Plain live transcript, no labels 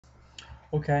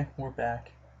Okay, we're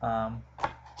back. So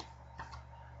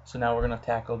now we're going to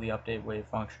tackle the update wave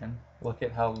function. Look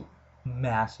at how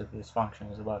massive this function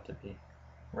is about to be.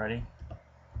 Ready?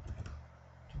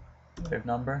 Wave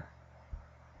number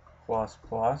plus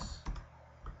plus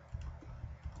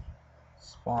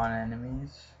spawn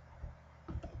enemies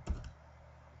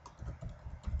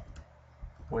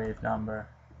wave number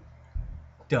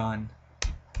done.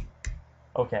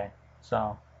 Okay,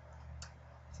 so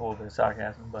it's a little bit of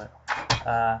sarcasm, but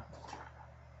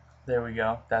there we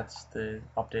go. That's the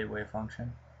update wave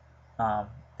function.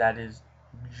 That is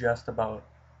just about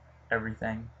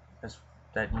everything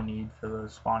that you need for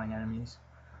those spawning enemies.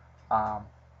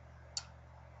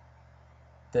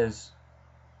 There's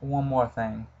one more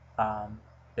thing,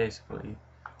 basically,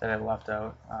 that I left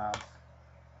out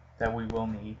that we will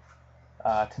need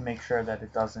to make sure that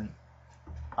it doesn't,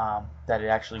 that it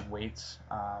actually waits.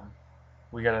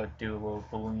 We gotta do a little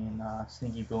Boolean,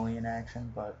 sneaky Boolean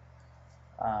action, but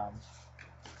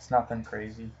it's nothing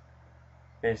crazy.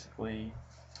 Basically,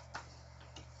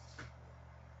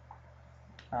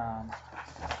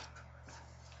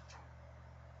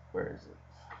 where is it?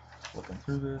 Looking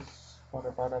through this.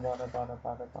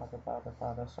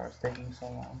 Sorry, it's taking so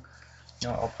long. You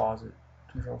know, I'll pause it.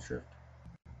 Control Shift.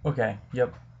 Okay.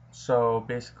 Yep. So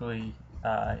basically,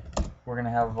 we're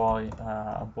gonna have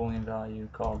a Boolean value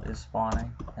called is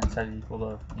spawning and set it equal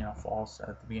to false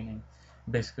at the beginning.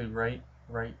 Basically, right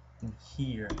in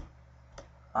here,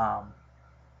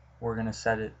 we're gonna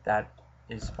set it that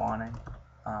is spawning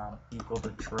equal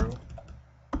to true,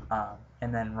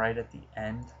 and then right at the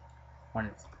end, when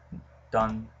it's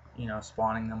done,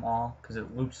 spawning them all, because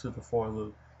it loops through the for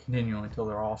loop continually until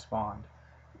they're all spawned.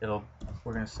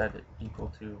 We're gonna set it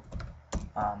equal to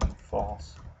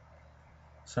false.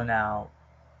 So now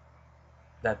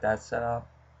that that's set up,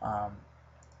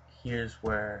 here's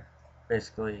where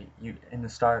basically in the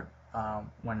start,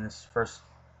 when the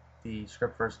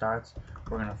script first starts,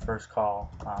 we're gonna first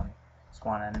call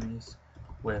spawn enemies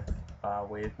with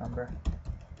wave number,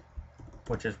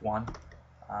 which is 1,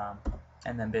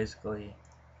 and then basically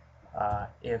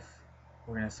if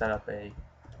we're gonna set up a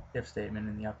if statement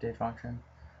in the update function,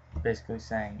 basically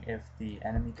saying if the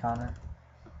enemy counter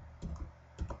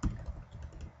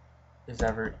is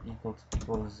ever equal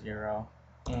to 0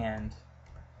 and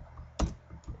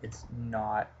it's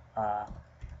not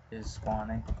is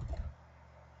spawning,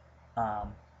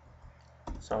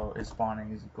 so is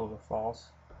spawning is equal to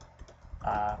false,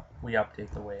 we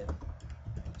update the wave.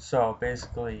 So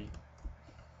basically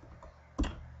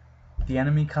the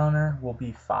enemy counter will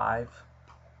be 5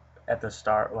 at the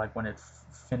start, like when it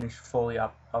finished fully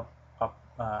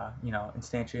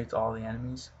instantiates all the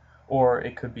enemies, or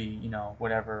it could be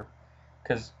whatever,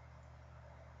 because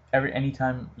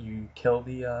anytime you kill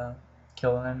an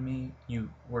enemy,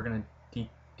 we're gonna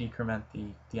decrement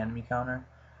the enemy counter,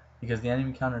 because the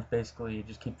enemy counter is basically, it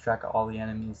just keeps track of all the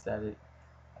enemies that it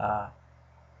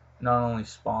not only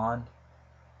spawned,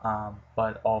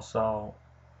 but also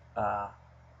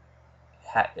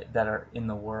that are in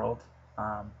the world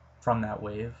from that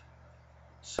wave.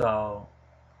 So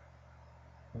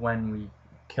when we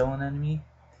kill an enemy,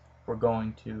 we're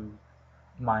going to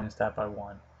minus that by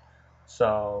 1.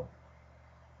 So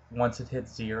once it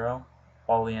hits 0,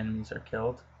 all the enemies are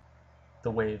killed.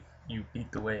 You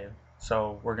beat the wave.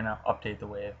 So we're gonna update the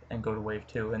wave and go to wave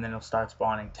 2, and then it'll start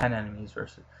spawning 10 enemies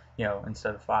versus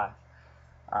instead of 5.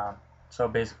 So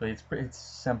basically, it's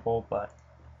simple, but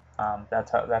that's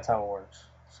how it works.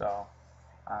 So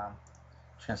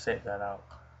just gonna save that out.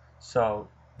 So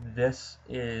this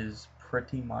is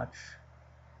pretty much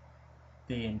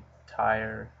the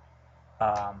entire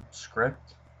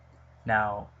script.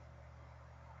 Now,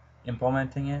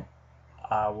 implementing it,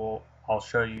 I'll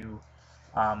show you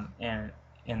in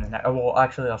the next. Well,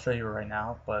 actually, I'll show you right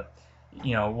now, but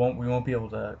we won't be able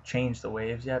to change the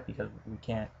waves yet because we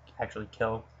can't actually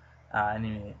kill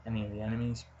any of the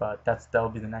enemies. But that'll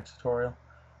be the next tutorial,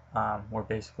 where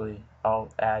basically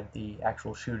I'll add the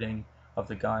actual shooting of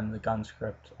the gun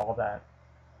script, all that,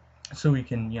 so we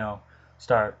can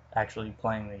start actually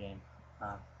playing the game.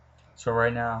 So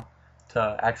right now,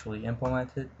 to actually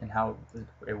implement it and how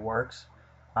it works,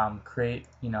 create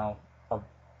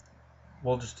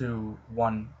we'll just do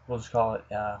one. We'll just call it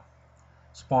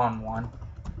spawn 1.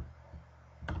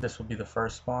 This will be the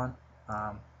first spawn.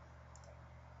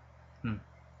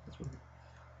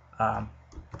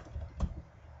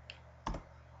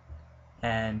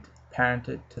 And parent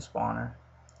it to spawner.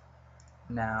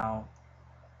 Now,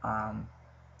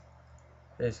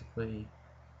 basically,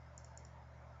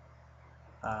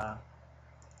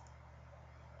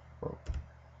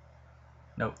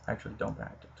 nope, actually don't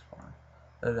parent it to spawner.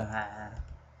 Look at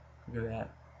that.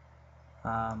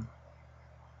 Oh,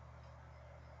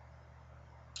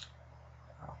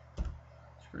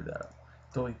 screw that up.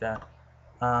 Delete that.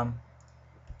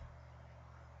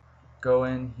 Go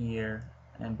in here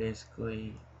and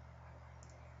basically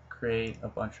create a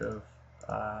bunch of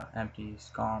empties,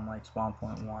 call them like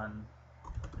spawn.1,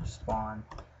 spawn,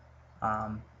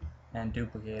 and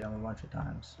duplicate them a bunch of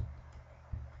times.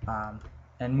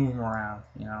 And move them around,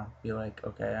 you know, be like,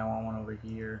 okay, I want one over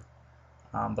here,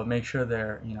 but make sure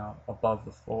they're, you know, above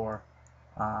the floor,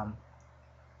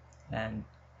 and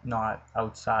not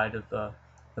outside of the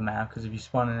map, because if you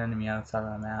spawn an enemy outside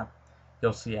of the map,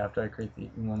 you'll see after I create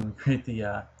when we create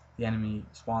the enemy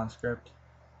spawn script,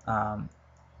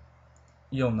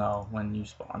 you'll know when you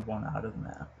spawned one out of the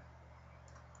map.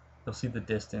 You'll see the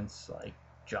distance like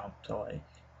jump to like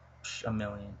a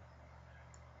million,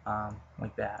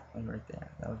 like that, like right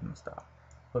there. That was messed up,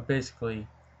 but basically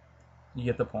you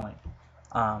get the point.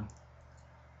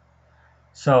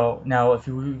 So now if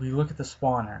we look at the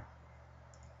spawner,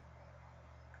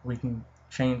 we can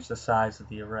change the size of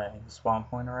the array, the spawn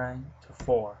point array, to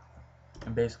 4.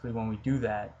 And basically when we do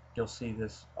that, you'll see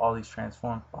all these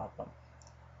transforms pop up.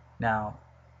 Now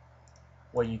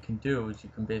what you can do is you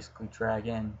can basically drag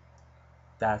in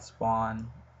that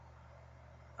spawn,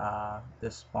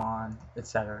 this spawn,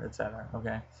 etc., etc.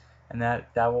 Okay, and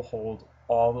that will hold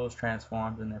all those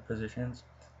transforms in their positions.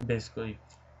 Basically,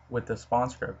 with the spawn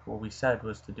script, what we said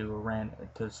was to do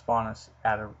to spawn us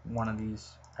at one of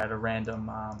these at a random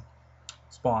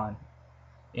spawn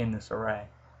in this array.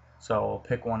 So we'll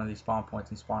pick one of these spawn points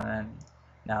and spawn an enemy.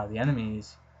 Now the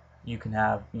enemies, you can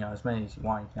have, you know, as many as you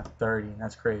want. You can have 30, and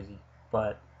that's crazy.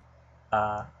 But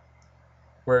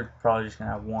we're probably just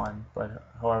gonna have 1. But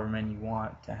however many you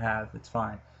want to have, it's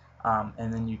fine.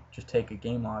 And then you just take a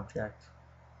game object,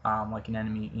 like an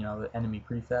enemy, you know, the enemy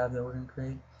prefab that we're gonna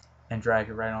create, and drag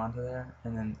it right onto there,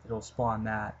 and then it'll spawn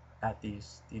that at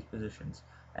these positions.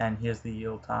 And here's the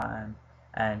yield time,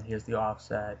 and here's the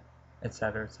offset,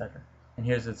 etc., etc. And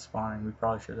here's its spawning. We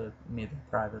probably should have made it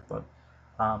private, but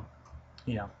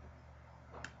you know,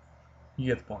 you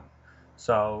get the point.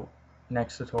 So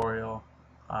next tutorial,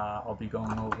 I'll be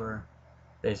going over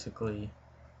basically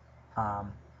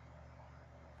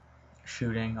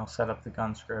shooting. I'll set up the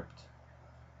gun script.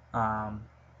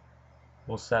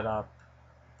 We'll set up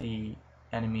the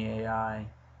enemy AI,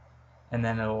 and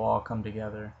then it'll all come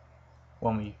together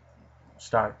when we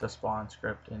start the spawn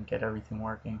script and get everything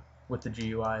working with the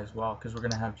GUI as well, because we're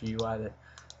going to have GUI that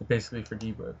basically for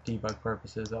debug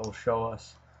purposes that will show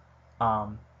us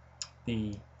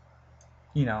the,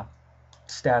 you know,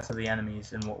 stats of the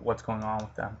enemies and what's going on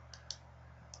with them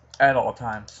at all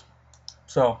times.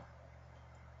 So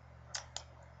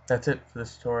that's it for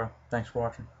this tutorial. Thanks for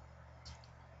watching.